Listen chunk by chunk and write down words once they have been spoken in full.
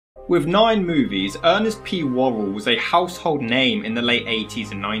With 9 movies, Ernest P. Worrell was a household name in the late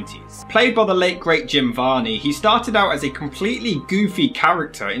 80s and 90s. Played by the late great Jim Varney, he started out as a completely goofy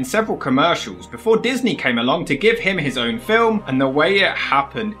character in several commercials before Disney came along to give him his own film, and the way it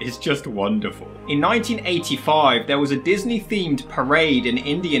happened is just wonderful. In 1985, there was a Disney-themed parade in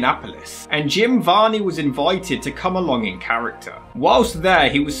Indianapolis, and Jim Varney was invited to come along in character. Whilst there,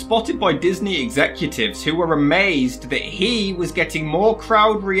 he was spotted by Disney executives who were amazed that he was getting more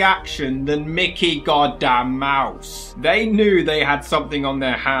crowd reaction than Mickey Goddamn Mouse. They knew they had something on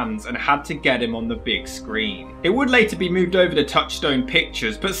their hands and had to get him on the big screen. It would later be moved over to Touchstone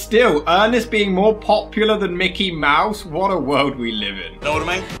Pictures, but still, Ernest being more popular than Mickey Mouse? What a world we live in. Know what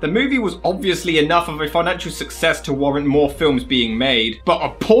I mean? The movie was obviously enough of a financial success to warrant more films being made, but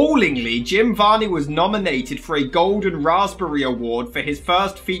appallingly, Jim Varney was nominated for a Golden Raspberry Award for his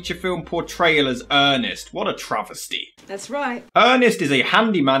first feature film portrayal as Ernest. What a travesty. That's right. Ernest is a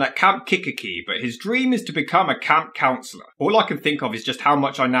handyman at Camp Kikiki, but his dream is to become a camp counselor. All I can think of is just how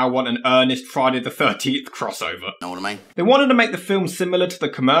much I now want an Ernest Friday the 13th crossover. Know what I mean? They wanted to make the film similar to the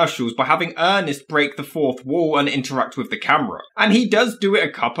commercials by having Ernest break the fourth wall and interact with the camera. And he does do it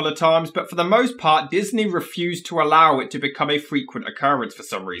a couple of times, but for the most part, Disney refused to allow it to become a frequent occurrence for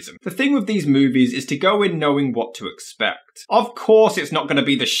some reason. The thing with these movies is to go in knowing what to expect. Of course it's not going to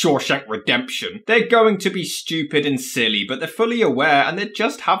be the Shawshank Redemption. They're going to be stupid and silly, but they're fully aware and they're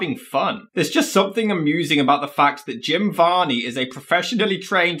just having fun. There's just something amusing about the fact that Jim Varney is a professionally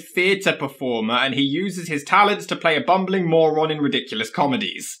trained theatre performer and he uses his talents to play a bumbling moron in ridiculous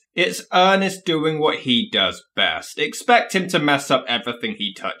comedies. It's Ernest doing what he does best. Expect him to mess up everything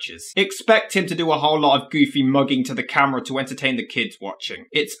he touches. Expect him to do a whole lot of goofy mugging to the camera to entertain the kids watching.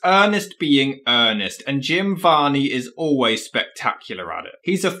 It's Ernest being Ernest, and Jim Varney is always spectacular at it.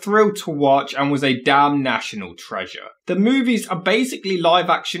 He's a thrill to watch and was a damn national treasure. The movies are basically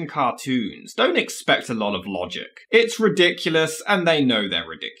live-action cartoons. Don't expect a lot of logic. It's ridiculous, and they know they're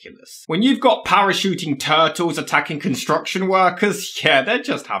ridiculous. When you've got parachuting turtles attacking construction workers, yeah, they're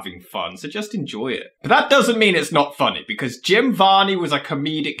just having fun, so just enjoy it. But that doesn't mean it's not funny, because Jim Varney was a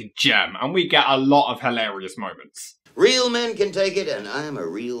comedic gem, and we get a lot of hilarious moments. Real men can take it, and I'm a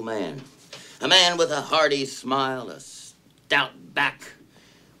real man. A man with a hearty smile, a stout back,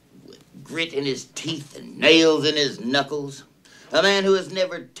 with grit in his teeth and nails in his knuckles. A man who has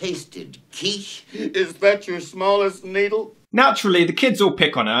never tasted quiche. Is that your smallest needle? Naturally, the kids all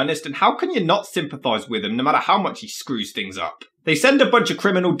pick on Ernest, and how can you not sympathise with him no matter how much he screws things up? They send a bunch of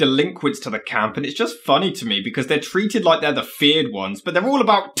criminal delinquents to the camp, and it's just funny to me because they're treated like they're the feared ones, but they're all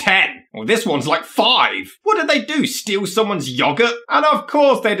about 10. Well, this one's like 5. What do? Steal someone's yogurt? And of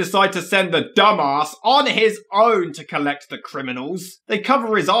course they decide to send the dumbass on his own to collect the criminals. They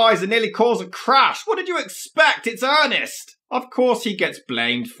cover his eyes and nearly cause a crash. What did you expect? It's Ernest. Of course he gets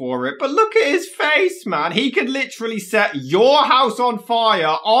blamed for it, but look at his face, man. He could literally set your house on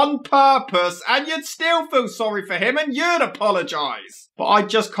fire on purpose and you'd still feel sorry for him and you'd apologise. But I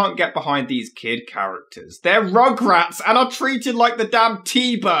just can't get behind these kid characters. They're rugrats and are treated like the damn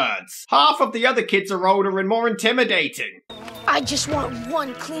T-Birds. Half of the other kids are older and more intimidating. I just want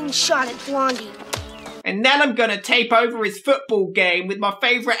one clean shot at Blondie. And then I'm gonna tape over his football game with my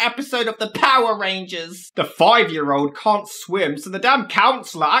favourite episode of the Power Rangers. The 5-year-old can't swim, so the damn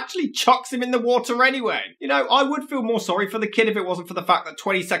counsellor actually chucks him in the water anyway. You know, I would feel more sorry for the kid if it wasn't for the fact that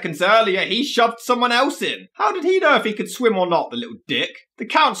 20 seconds earlier he shoved someone else in. How did he know if he could swim or not, the little dick? The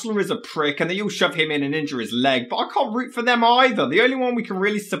counsellor is a prick and they all shove him in and injure his leg, but I can't root for them either. The only one we can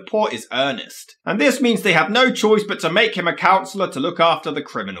really support is Ernest. And this means they have no choice but to make him a counsellor to look after the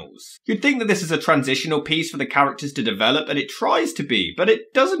criminals. You'd think that this is a transitional piece for the characters to develop, and it tries to be, but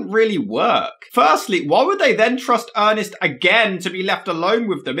it doesn't really work. Firstly, why would they then trust Ernest again to be left alone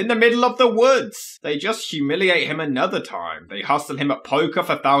with them in the middle of the woods? They just humiliate him another time. They hustle him at poker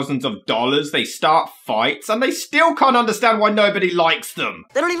for thousands of dollars, they start fights, and they still can't understand why nobody likes them.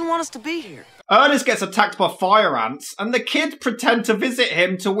 They don't even want us to be here. Ernest gets attacked by fire ants, and the kids pretend to visit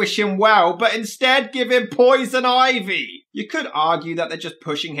him to wish him well, but instead give him poison ivy. You could argue that they're just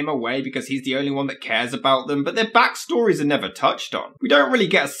pushing him away because he's the only one that cares about them, but their backstories are never touched on. We don't really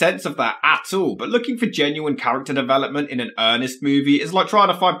get a sense of that at all, but looking for genuine character development in an Ernest movie is like trying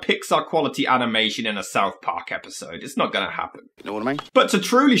to find Pixar quality animation in a South Park episode. It's not gonna happen. You know what I mean? But to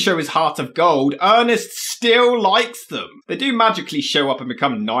truly show his heart of gold, Ernest still likes them. They do magically show up and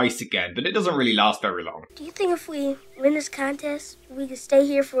become nice again, but it doesn't really last very long. Do you think if we win this contest, we could stay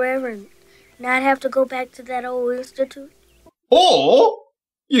here forever and not have to go back to that old institute? Or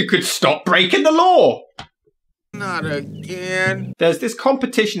you could stop breaking the law. Not again. There's this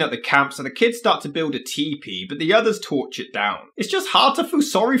competition at the camp, so the kids start to build a teepee, but the others torch it down. It's just hard to feel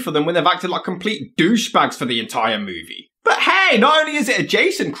sorry for them when they've acted like complete douchebags for the entire movie. But hey, not only is it a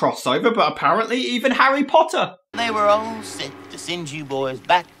Jason crossover, but apparently even Harry Potter. They were all set to send you boys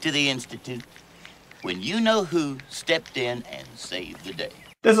back to the Institute when you-know-who stepped in and saved the day.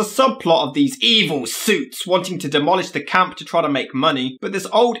 There's a subplot of these evil suits wanting to demolish the camp to try to make money, but this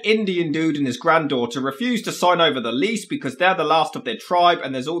old Indian dude and his granddaughter refuse to sign over the lease because they're the last of their tribe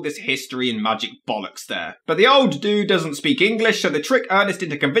and there's all this history and magic bollocks there. But the old dude doesn't speak English, so they trick Ernest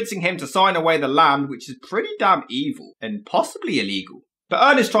into convincing him to sign away the land, which is pretty damn evil and possibly illegal. But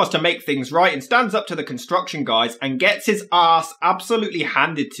Ernest tries to make things right and stands up to the construction guys and gets his ass absolutely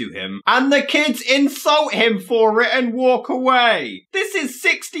handed to him. And the kids insult him for it and walk away. This is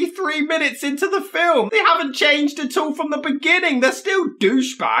 63 minutes into the film. They haven't changed at all from the beginning. They're still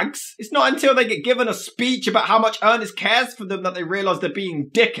douchebags. It's not until they get given a speech about how much Ernest cares for them that they realise they're being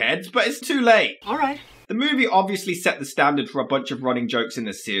dickheads, but it's too late. All right. The movie obviously set the standard for a bunch of running jokes in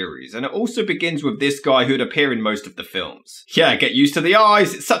the series, and it also begins with this guy who'd appear in most of the films. Yeah, get used to the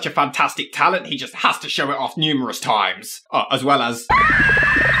eyes, it's such a fantastic talent, he just has to show it off numerous times. As well as...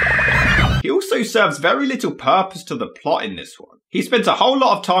 He also serves very little purpose to the plot in this one. He spends a whole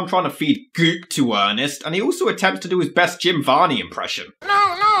lot of time trying to feed goop to Ernest, and he also attempts to do his best Jim Varney impression. No,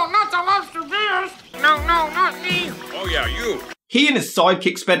 not the lobster beers. No, not me. Oh yeah, you. He and his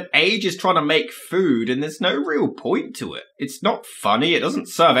sidekick spend ages trying to make food, and there's no real point to it. It's not funny, it doesn't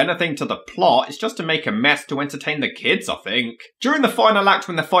serve anything to the plot, it's just to make a mess to entertain the kids, I think. During the final act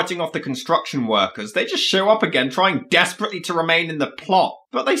when they're fighting off the construction workers, they just show up again trying desperately to remain in the plot.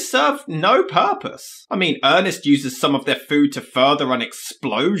 But they serve no purpose. I mean, Ernest uses some of their food to further an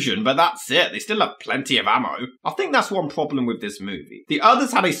explosion, but that's it. They still have plenty of ammo. I think that's one problem with this movie. The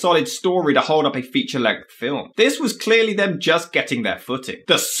others had a solid story to hold up a feature-length film. This was clearly them just getting their footing.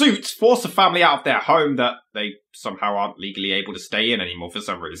 The suits force a family out of their home that they somehow aren't legally able to stay in anymore for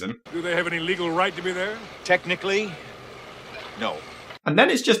some reason. Do they have any legal right to be there? Technically, no. And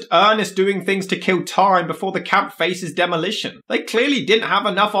then it's just Ernest doing things to kill time before the camp faces demolition. They clearly didn't have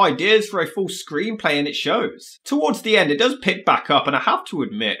enough ideas for a full screenplay and it shows. Towards the end it does pick back up and I have to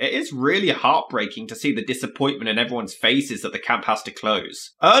admit, it is really heartbreaking to see the disappointment in everyone's faces that the camp has to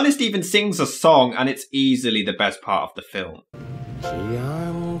close. Ernest even sings a song and it's easily the best part of the film. Gee,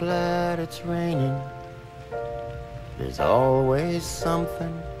 I'm glad it's raining. There's always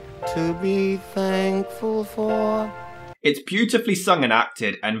something to be thankful for. It's beautifully sung and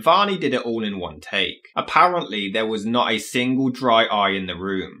acted, and Varney did it all in one take. Apparently, there was not a single dry eye in the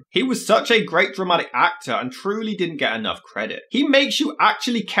room. He was such a great dramatic actor and truly didn't get enough credit. He makes you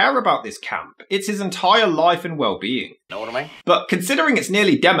actually care about this camp. It's his entire life and well-being. Know what I mean? But considering it's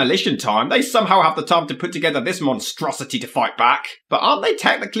nearly demolition time, they somehow have the time to put together this monstrosity to fight back. But aren't they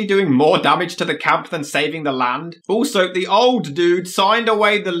technically doing more damage to the camp than saving the land? Also, the old dude signed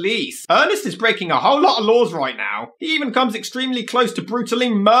away the lease. Ernest is breaking a whole lot of laws right now. He even comes extremely close to brutally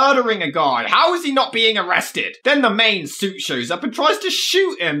murdering a guy. How is he not being arrested? Then the main suit shows up and tries to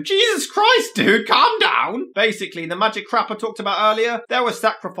shoot him. Jesus Christ, dude, calm down. Basically, the magic crap I talked about earlier, there were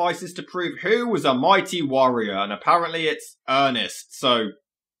sacrifices to prove who was a mighty warrior, and apparently it's Ernest, so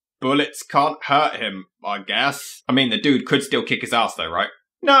bullets can't hurt him, I guess. I mean, the dude could still kick his ass though, right?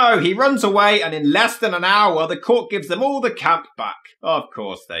 No, he runs away and in less than an hour, the court gives them all the camp back. Of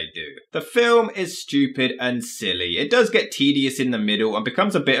course they do. The film is stupid and silly. It does get tedious in the middle and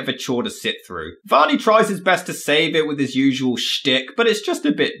becomes a bit of a chore to sit through. Varney tries his best to save it with his usual shtick, but it's just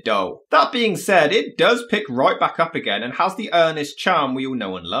a bit dull. That being said, it does pick right back up again and has the Ernest charm we all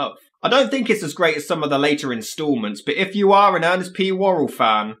know and love. I don't think it's as great as some of the later installments, but if you are an Ernest P. Worrell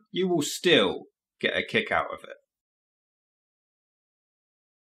fan, you will still get a kick out of it.